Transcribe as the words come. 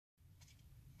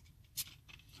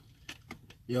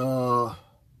Yo.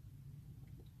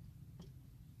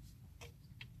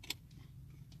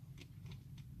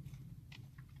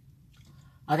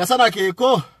 Akasana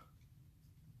keko.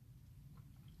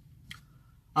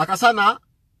 Akasana.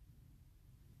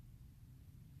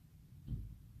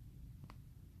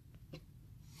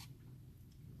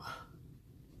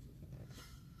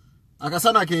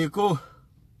 Akasana keko.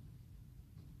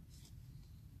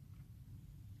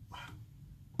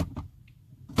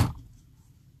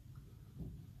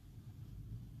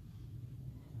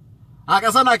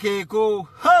 Akasana keko.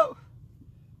 Ho!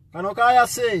 Kanokaya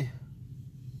se.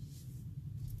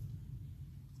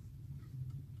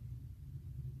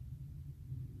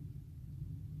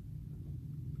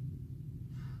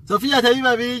 Sofia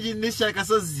tabiba biji nisha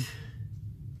kasozi.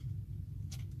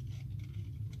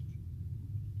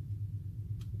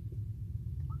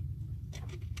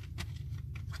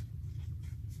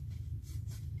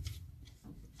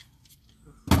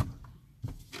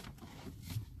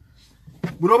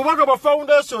 Bunobaka ba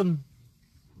foundation.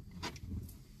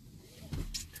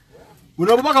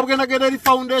 Bunobaka bugenda genda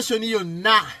foundation iyo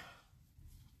na.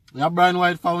 Ya Brian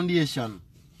White Foundation.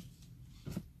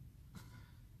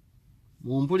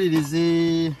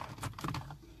 Mumpulirize.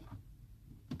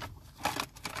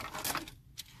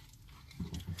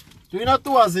 Tulina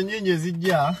tuwaze nyenye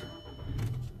zijja.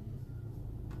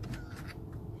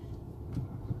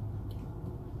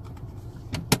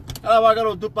 Abagala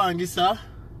otupangisa.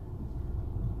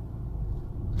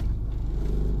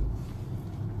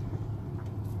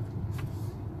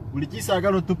 Buli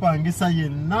kisagala otupangisa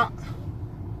yenna.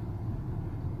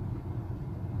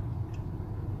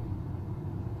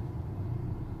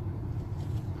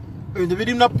 Ebintu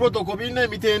biri na protocol birina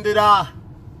emitendera.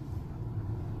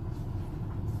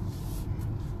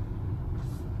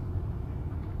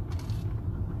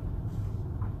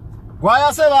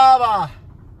 Gwayase baba.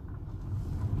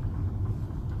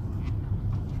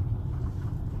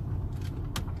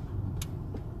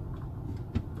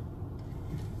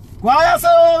 Gwayase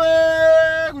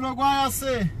owe, guno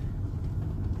gwayase.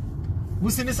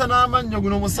 Gusinisa n'amannyo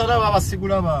guno musalaba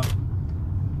abasigula baba.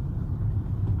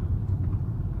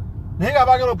 Nenga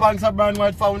bagalo pangisa Brian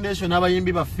White Foundation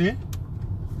abayimbi baffe.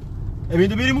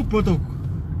 Ebintu biri mu protocol.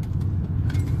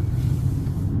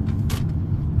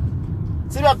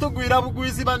 Siba tugwira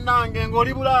bugwizi bannange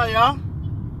ngoli Bulaya.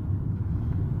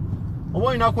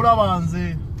 Obo ina kulaba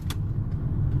nze.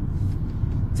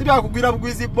 Siba kugwira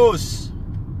bugwizi boss.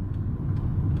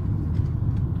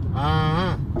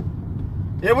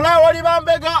 Bulaya wali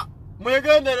bambega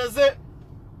mwegendereze.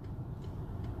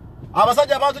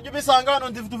 Abasajja batujubisanga hano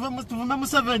nti tuvume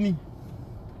Museveni.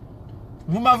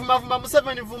 Vuma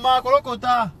Museveni vuma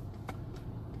kolokota.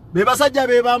 Be basajja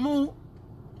be bamu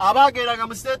abageranga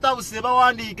mu state house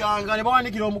bawandikanga ne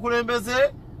bawandikira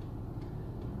omukulembeze.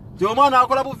 Omwana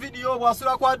akola bu video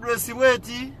bwasula ku address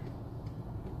bweti.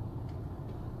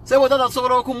 Sebo tata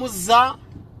sobola okumuzza.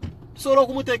 Sobola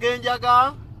okumutega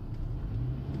enjaga.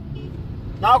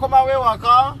 Nakoma we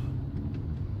waka.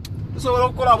 Tusobola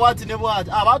okukola bwati ne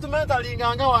bwati. Abantu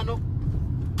mentalinga nga wano.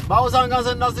 Bawozanga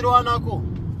nze nazirwanako.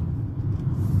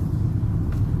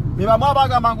 Bebamu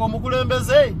abagamba ngo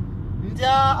omukulembeze.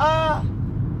 Nja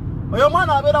oyo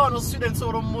mwana abeera wano student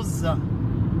sobola omuzza.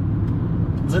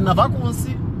 Nze nava ku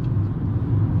nsi.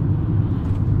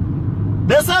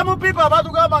 The same people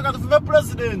abatugamba nga tufume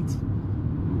president.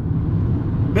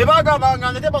 Bebagamba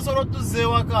nga nete basobola otuzza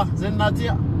ewaka. Nze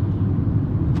natya.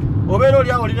 Obero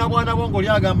olya olina bwana bwo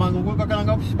ng'olyagamba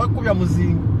ng'okukakalanga bakubya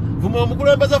muzingo. Vuma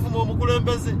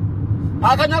omukulembeze.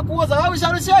 Akanya kuwoza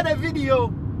babishalo share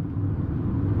video.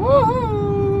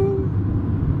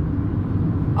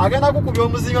 Agenda kukubya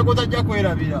omuzinga kotajja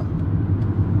kwerabira.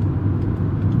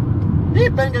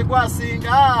 Ipenge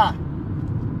kwasinga.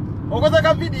 Okoza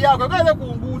ka video yako kaze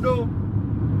ku ngudo.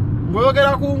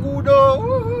 Ngoyogera ku ngudo.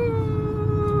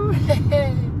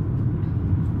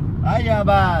 Aya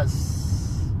bas.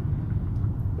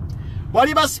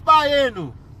 Wali baspa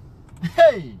yenu.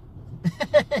 Hey.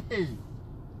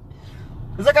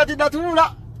 Zakati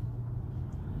natula.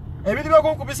 Ebintu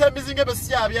byokukubisa emizinga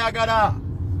besya byagala.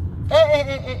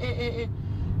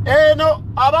 No,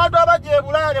 abantu abaje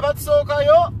Bulaya ne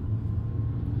batusookayo.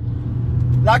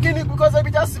 Lakini because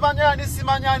ebita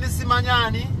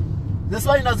simanyani.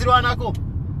 Zeswali nazirwanako.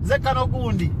 Zekano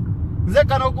gundi.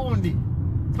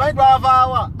 Try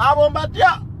bavawa.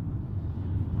 Abombatya.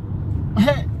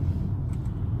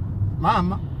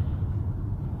 Mama.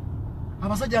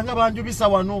 Abasajja nga banjubisa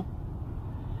wano.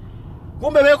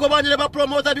 Kumbe beko banyere ba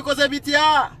promoter because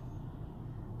ebitya.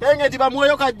 Tenge tiba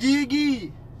mwoyo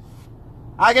kajigi.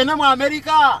 Agenda mu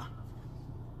America.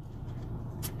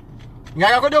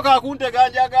 Ngaya kodyo ka kuntega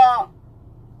Enjaga.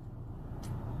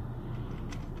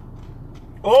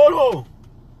 Olo.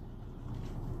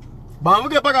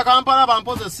 Bamuge paka Kampala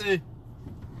bampozese.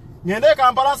 Ngende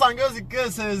Kampala sangezi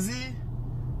kesezi.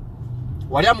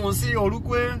 Walya munsi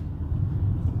olukwe.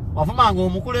 Wafuma ngo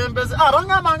omukulembeze.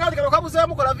 Abanga mangati kalo kabuse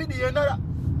mukola video endala.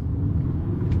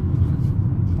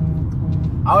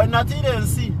 Awe natire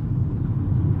nsi.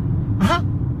 Ha?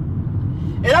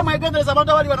 Era mwegendereza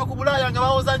abantu abali bano ku Bulaya nga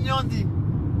bawoza nyondi.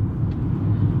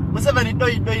 Museveni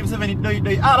doi.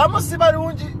 Bamusibe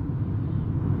balungi.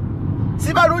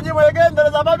 Si balungi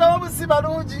mwegendereza abantu bamusibe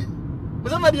balungi.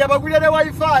 Museveni yabagulira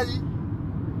wifi.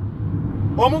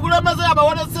 Omukulembeze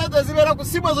yabawona sente zibeera ku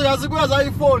simu ezo yazigula za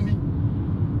iPhone.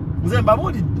 Muzemba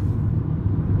buli.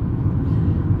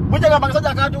 Mujjaga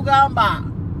makasajja katugamba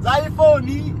za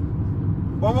iPhone.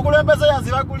 Omukulembeze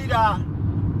yazibagulira.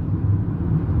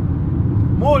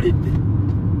 Mulide.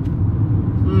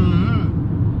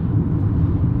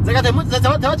 Zekate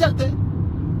tewachate.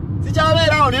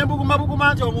 Sichabeerawo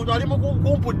nembuguma nti omuntu ali mu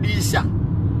kumpudisha.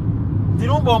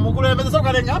 Ntirumba omukulembeze so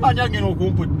kale ngamba nyangeno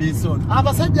okumpudisha.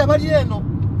 Abasajja bali eno.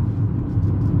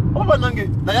 Oba nange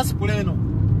diaspora eno.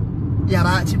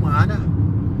 Yabaki mwana.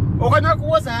 Okanya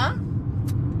kuwoza?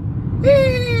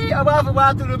 Abafu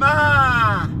batuluma.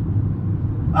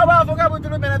 Abafu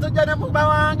kabutulumene tujjane mu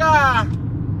bawanga.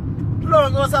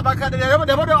 Tulongosa bakadere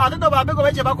debodo atendo babego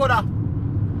beche bakola.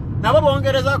 Nabo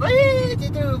bongereza ko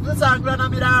titu kusangula na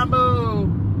mirambo.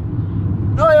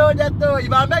 Noyo jatto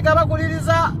ibambega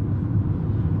bakuliriza.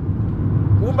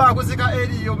 Kumba kuzika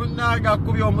eri yomunaga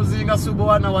kubi omuzinga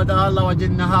subhana wa ta'ala wa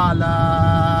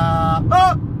jinnahala.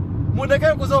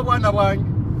 Mundeke kuzo bwana bwange.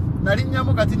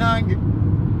 Nalinyamu kati nange.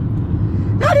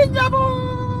 Nalinyamu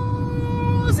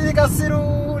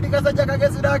sikasiru likasajja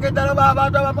kagezira kedala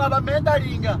abantu abamu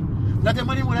abamentalinga. Ngate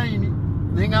muri mulaini.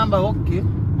 Nengamba okay.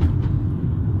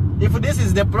 If this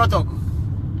is the protocol.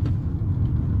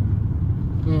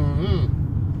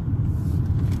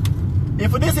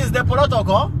 If this is the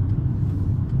protocol,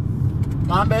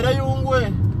 kambere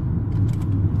yungwe.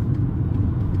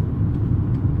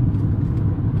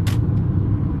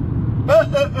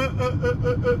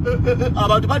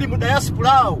 Abantu bali mu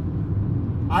diaspora.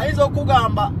 Aizo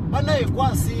kugamba banaye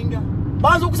kwasinga.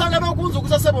 Bazo kusanga nokunzu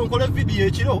kusasebo nkole video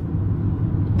ekiro.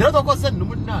 Ndero tokose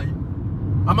numunaye.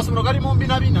 Amasomero gali mu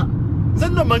bina.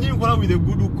 Zenno manyi nkola with a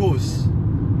good cause.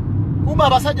 Kumba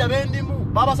abasajja bendimu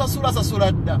baba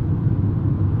sasula dda.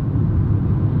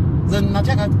 Zenna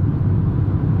chaka.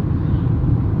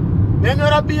 Neno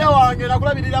rabbiya wange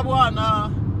nakulabirira bwana.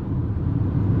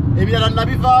 Ebirala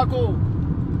nabivaako.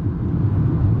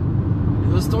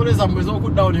 Ezo stories amwe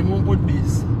z'okuddawo ne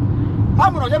mumpuddiza.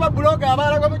 Pamuno nyaba bloga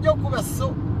abalagwa mujja okuba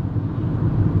so.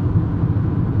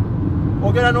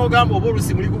 Ogera n'ogamba oba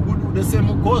olusi muli kugudu the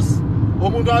same course.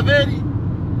 Omuntu averi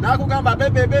nakugamba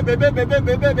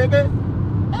bebe.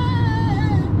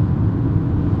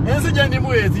 Ensi gye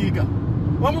ndimu eziika.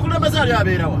 Omukulembeze ali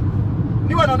abeerawa.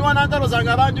 Ni wano nwana ntalo zange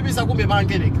abanjubisa kumbe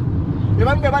bankereka.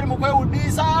 Bebamwe bali mu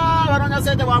kwewuddisa banonya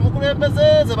sente wa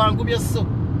mukulembeze ze bankubye so.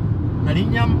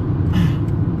 Nalinyamu.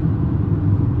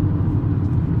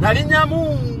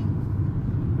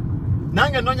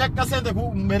 Nange nonya kasente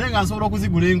ku mberenga nsobola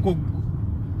okuzigula enkoggo.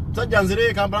 Sajja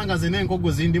nzire Kampala nga zine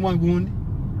enkoggo zindimu gundi.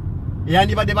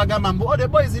 Yani bade bagamba mbo the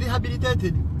boy is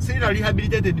rehabilitated. Sirina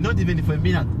rehabilitated not even for a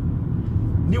minute.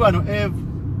 Ni wano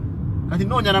kati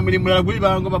nonya na mulimu la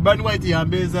guliba ngo Brand White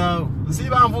yambeza.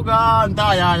 Nsiba nvuga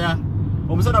ntayaya.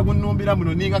 Omusana gunnumbira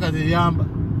muno ninga kati yamba.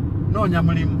 Nonya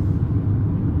mulimu.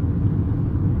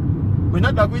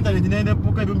 Wenada ku internet nende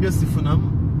puka ebyumbi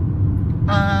sifunamu.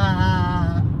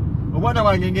 Obwana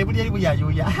wange ngebuli eri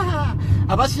buyayoya.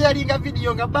 Abasharinga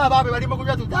video nga baba bali mu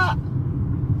kulya tuta.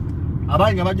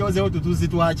 Abange bajozeho tutuzi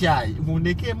twachai.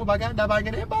 Mundeke mu baganda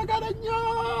bange ne bagala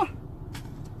nnyo.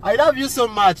 I love you so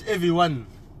much everyone.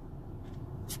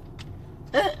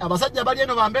 Abasajja bali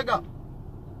eno bambega.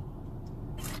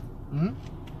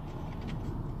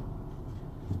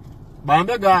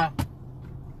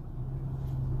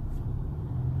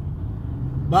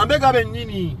 Bambega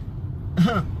bennyini.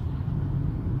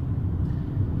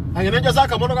 Angeneja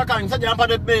saka motoka kange sajja ampa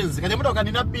ne Benz. Kati motoka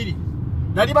nina 2.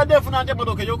 Nali badde funa nte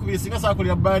motoka ey'okubiri singa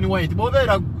saakolera Brand White.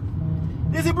 Bobeera.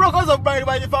 This is because of Brand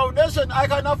White Foundation. I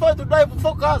can afford to drive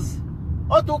 4 cars.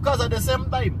 Or 2 cars at the same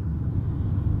time.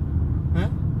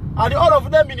 And all of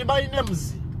them in my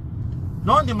names.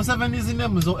 Not the Museveni's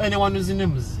names or anyone's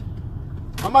names.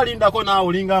 Mama Linda kona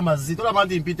ulinga amazi. Tola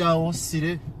banti mpita o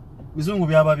sire. Bizungu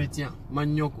byaba bitya.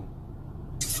 Manyoko.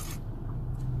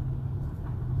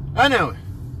 Anyway.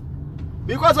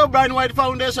 Because of Brand White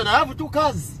Foundation, I have 2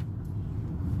 cars.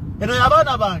 Eno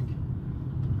yabana bange.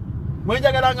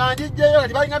 Mwenjagala nga njijjeyo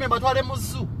kati balinga batwale mu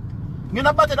zoo.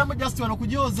 Ngena batera mu just wano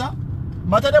kujoza.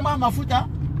 Batera mu amafuta.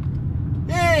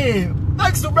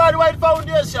 Thanks to Brand White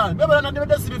Foundation. Beba na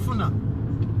ndebe sibifuna.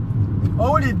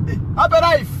 Owulidde. Happy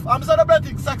life. I'm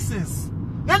celebrating success.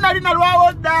 Nena lina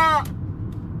lwawoda.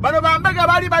 Bano bambega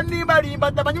bali banimba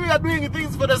limba tamanyi we are doing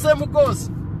things for the same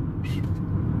cause.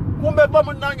 Kumbe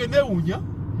bomu nange neunya.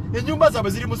 Enyumba zabe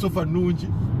ziri mu sofa nungi.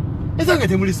 Ezange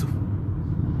temuli sofa.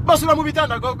 Basula mu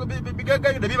bitanda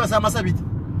bigaga biba sama sabiti.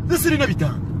 Zisiri na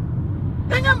bitanda.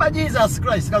 Enyamba Jesus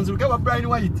Christ kanzuluke wa Brian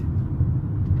White.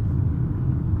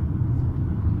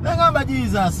 Enyamba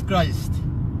Jesus Christ.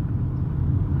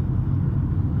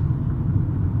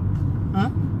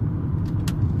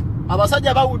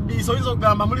 Abasajja bawuddiisa oyinza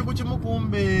okugamba muli ku kimu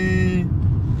kumbe.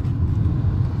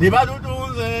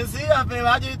 Nibadutunze si afe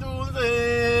bagitunze.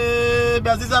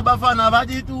 Baziza bafana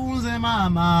bagitunze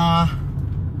mama.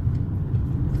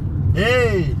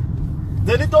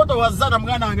 Zeni toto wazana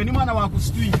mwana wange ni mwana wa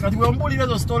kustui. Kati we mbulire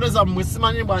zo stories za mmwe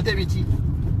simanyi mbate biki.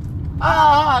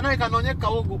 Naye kanonyeka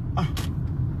ogo.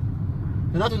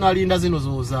 Nena tunalinda zino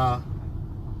zoza.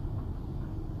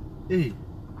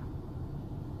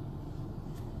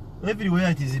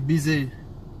 Everywhere it is busy.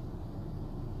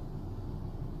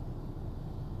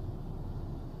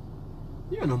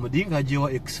 Iyo no mudinga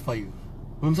jewa X5.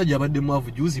 Omusajja abadde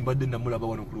mwavu juzi mbadde namulaba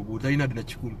wano ku luguudo alina dina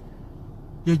kikulu.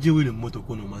 Yajewele mmoto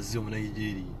kono mazzi mu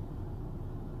Nigeria.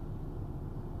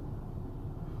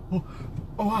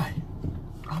 Why?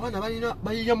 Abana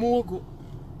balina muwogo.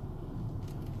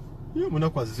 Iyo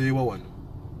munaku azeewa wano.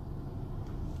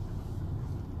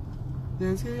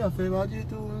 Ensi yaffe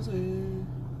bagitunze.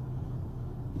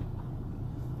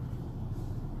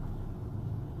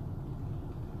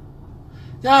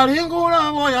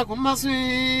 Yalingula moya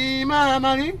kumaswi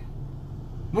mamali.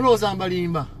 Muloza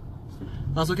mbalimba.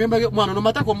 Asoke mbage mwana no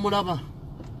matako mulaba.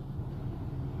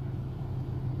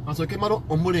 Asoke maro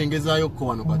omulengezaayo ko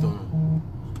wano katono.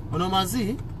 Ono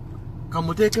mazi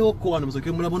kamutekewo ko wano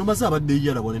musoke mulaba no mazi abadde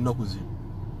yala bone nakuzi.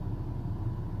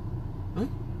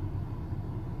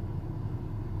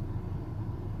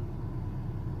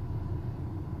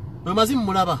 No mazi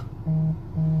mulaba.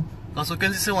 Asoke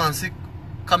nzise wansi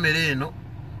kamera eno.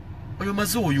 Oyo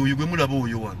mazi oyo gwe mulaba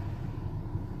oyo wano.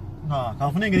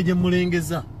 Kafune ngeri gye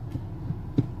mulengeza.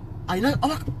 Aina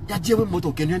yajewe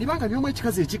motoke ni banga byomwe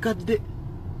ekikaze ekikadde.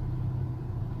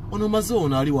 Ono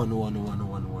mazona ali wano.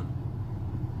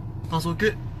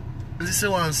 Kasoke nzise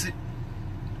wansi.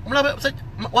 Mulabe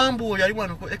wambu yali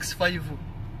wano ko X5.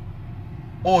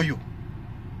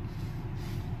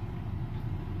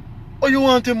 Oyo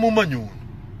wante mumanyo.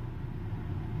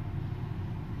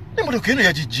 Ni motoke eno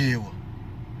yajijewa.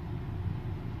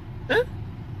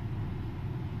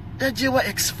 Yajewa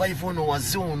X5 ono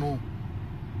wazono.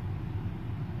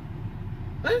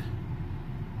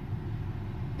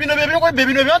 Bino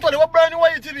byatwale wa Brian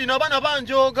White bino abana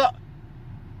banjoga.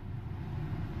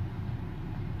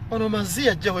 Ono mazi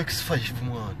ajja X5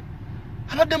 mwana.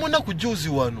 Abadde munaku juzi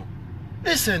wano.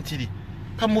 Recently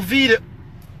kamuvire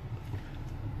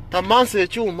tamanse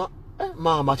ekyuma.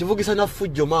 Mama kivugisa na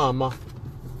fujjo mama.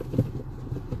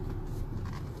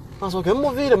 Asoke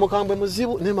muvire mukambwe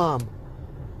muzibu ne mama.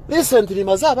 Recently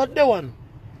mazi abadde wano.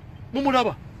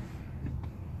 Mumulaba.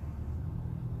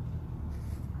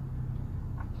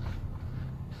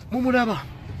 Mumulaba.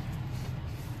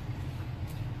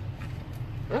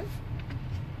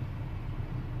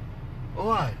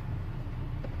 Why?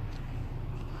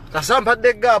 Kasamba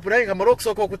de gap naye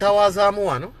kamarokso okutawazaamu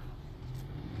wano.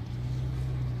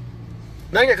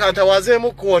 Nange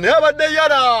kantawazeemu kuone abadde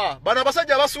yala. Bana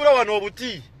basajja basuula wano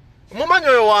obuti. Mumanyo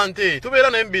oyo wante tubeera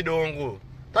n'embidongo.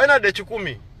 Talina yadde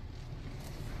 10.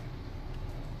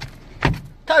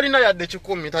 Talina yadde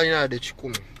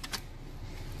 10.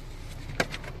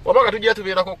 Wabanga tujja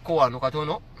tubeerako ko wano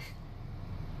katono.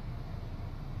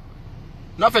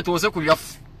 Naffe tuwose ku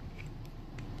byaffe.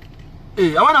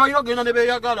 Abaana balina okugenda ne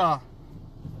beeyagala.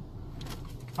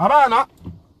 Abaana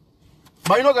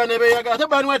balina okugenda ne beeyagala. Ate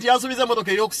Brian White yansuubiza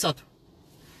emmotoka ey'okusatu.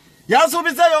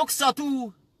 Yansuubiza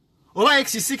ey'okusatu. Oba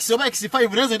X6 oba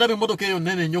X5 neze ndabe emmotoka eyo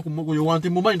nnene nnyo ku mugoyo wanti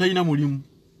mumanyi talina mulimu.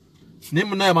 Naye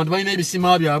munnaye abantu balina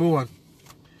ebisima byabwe wano.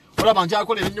 Olaba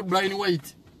nkyakolera ennyo Brian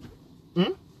White.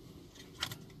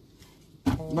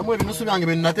 Namwe ebinusu byange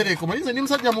bye nnatereka. Omanyize ndi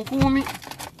musajja mukuumi.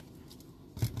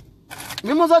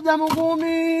 Ndi musajja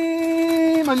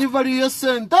mukuumi. Manyivalire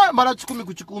ssente mala 10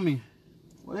 ku 10.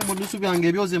 Wale mu binusu byange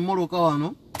ebyoze emmoloka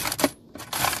wano.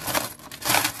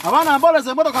 Abaana mboleze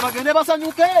emmotoka bagende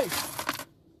basanyuke.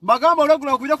 Bagamba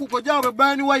olwegula okujja kukojjaawe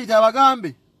Brian White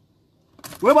abagambe.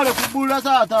 Webale kubbulula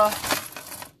taata.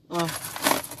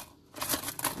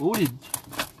 Owulidde.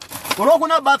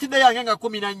 olwokuna birthday yange nga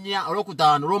 14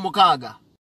 olwokutaano olwomukaaga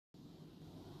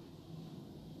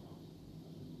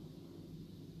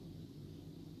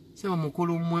sema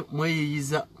mukulu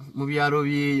mweyiyiza mu byalo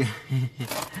byeyo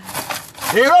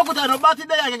olwokutaano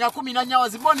birthday yange nga 14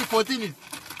 was born 14th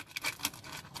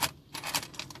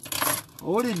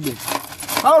olidde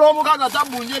olwomukaaga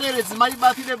tabunjerere my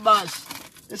birthday bash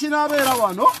ekinabeera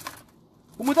wano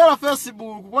kumutala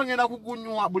Facebook kwangenda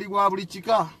kukunywa buli gwa buli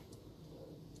kika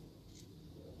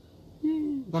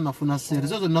ganafuna sente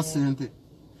zozo na sente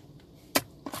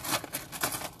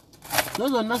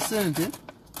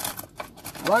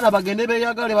abana bagende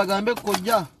beyagale bagambe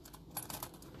kojja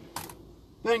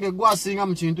penge gwasinga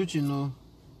mu kintu kino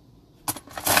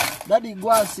dadi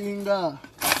gwasinga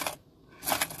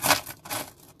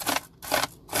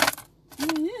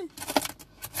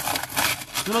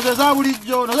zozo za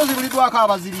bulijjo nazo zibulidwako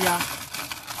abazirya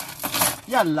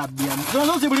yallabya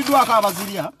zozo zibulidwako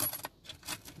abazirya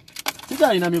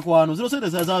Sijali na mikwano zero sente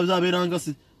zaberanga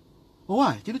si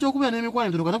owa kintu kyokubera n'emikwano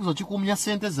ebyo katakuza kikumya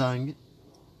sente zange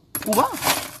kuba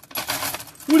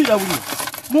mulira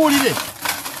muwulire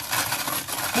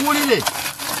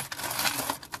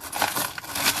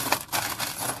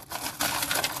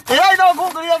era ino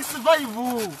okungulira X5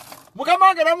 mukama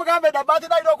wange namugambe dabati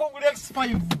ino okungulira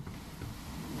X5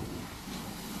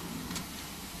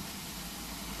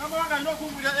 mukama wange ino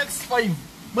okungulira X5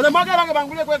 mule mwagala nga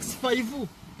bangulire ku X5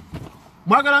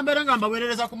 mwagala mbere nga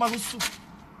mbawerereza ku malusu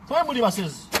so muli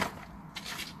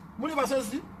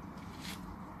basezi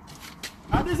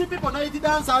and these people night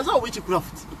dancers or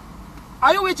witchcraft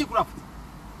are you witchcraft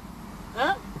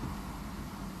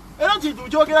era kintu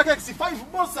kyogera X5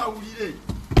 boss awulire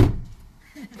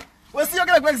wesi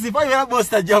yogera ku X5 era boss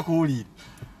tajja kuwulira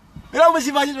era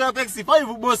mushimanyi ku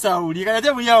X5 boss awulire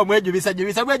kati muyawo mwejubisa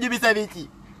biki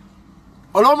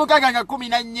olwomukaaga nga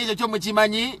 14 ekyo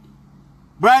kyomukimanyi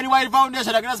Brian White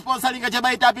Foundation agenda sponsoring kya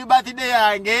bayita happy birthday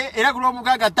yange era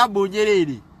kulwomukaaga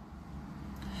tabunjerere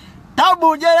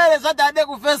Saturday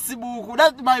ku Facebook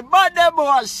that's my birthday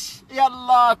boss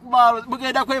yalla akbar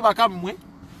mugenda kwebaka mmwe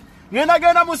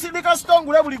ngenda musindika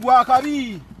stongule buli gwa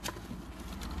kabi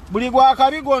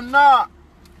gonna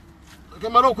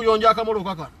kemara okuyonja akamolo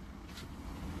kaka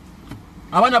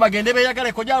abana bagende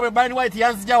beyagale kojabwe Brian White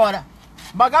yanzija wala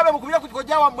bagabe mukubira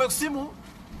kukojawa mmwe kusimu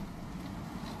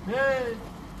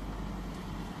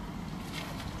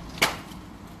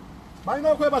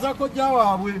Baina kwebaza kojja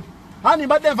waabwe hani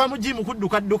mbadde nva mu gym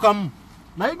kuddukamu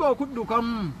nayiga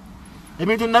okuddukamu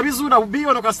ebintu nabizuula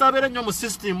bubiyo no kasabere nnyo mu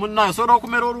system munnayo sobola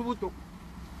okumera olubuto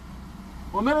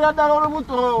omerera ddala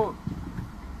olubuto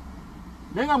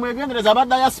nenga mwegendereza aba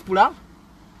diaspora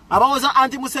abawoza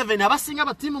anti Museveni abasinga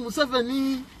batimu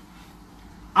Museveni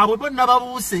abo bonna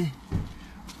babuuse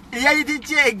eyayiti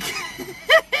check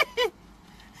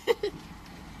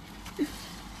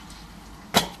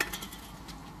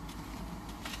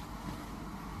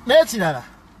Nekirala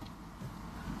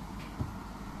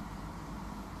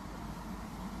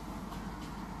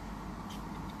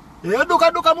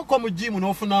duka muko mu gym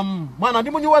n'ofunamu mwana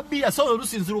ndi munyiwa bia so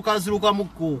olusinziruka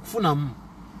muko kufunamu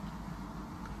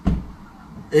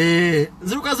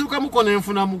ziruka muko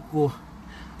nenfuna muko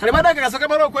kale badaka kasaka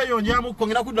balo kweyonja muko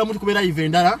ngina kudda mutu kubera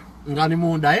ivendala ngani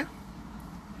munda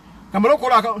kamalo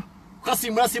kola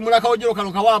kasimula kawojero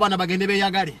kano kawa abana bagende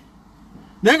beyagale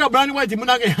nenga Brian White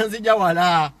munange yanzija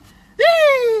wala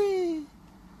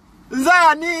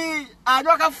nzani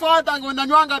anywa kafanta ngo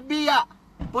nanywanga bia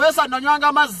poyesa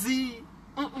nanywanga mazi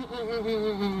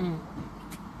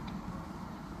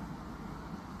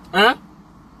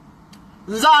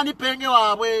nzani penge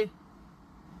wabwe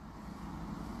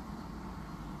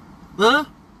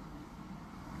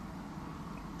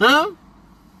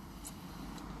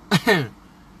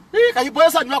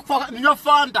kayipoyesa nywa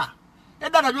fanta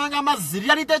eda nanywanga mazi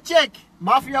reality check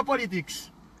mafia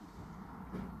politics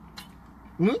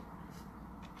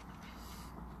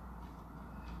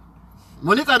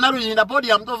Monika naru yinda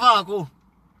podium tovako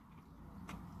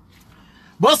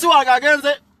bosi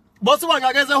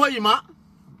wagagenze hoima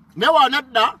mewa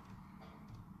nadda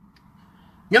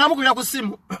ngena mukubira ku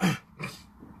simu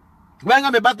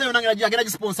wenga me birthday unangira agenda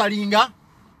sponsoringa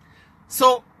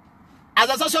so as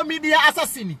a social media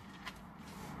assassin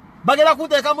bagera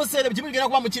kuteka musere bichimugera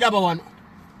kuba mukiraba wano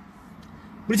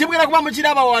bichimugera kuba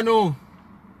mukiraba wano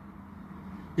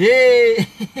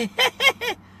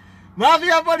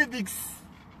mafia politics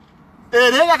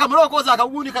Renga kamaro koza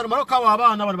akawuni kana maroka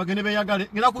abana bali bagende beyagale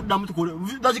ngina kudda mutukole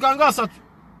dachikanga asatu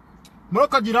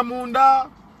maroka gira munda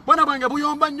bwana bwange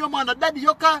buyomba nnyo mwana daddy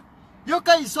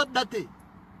yoka isodate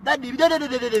daddy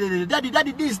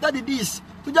this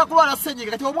tujja kulwala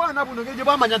ssenyiga kati obwana buno ngeri gye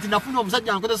bwamanya nti nafuna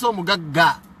omusajja nkozesa omugagga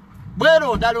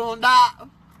bwerondalonda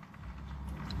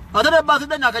ate ne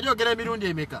birthday nakajogera emirundi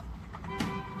emeka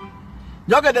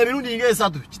njogedde emirundi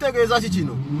ng'esatu kitegeeza ki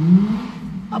kino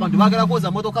abantu baagala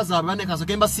kwoza motoka zaabwe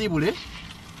banekasoke mbasiibule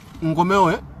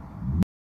nkomewe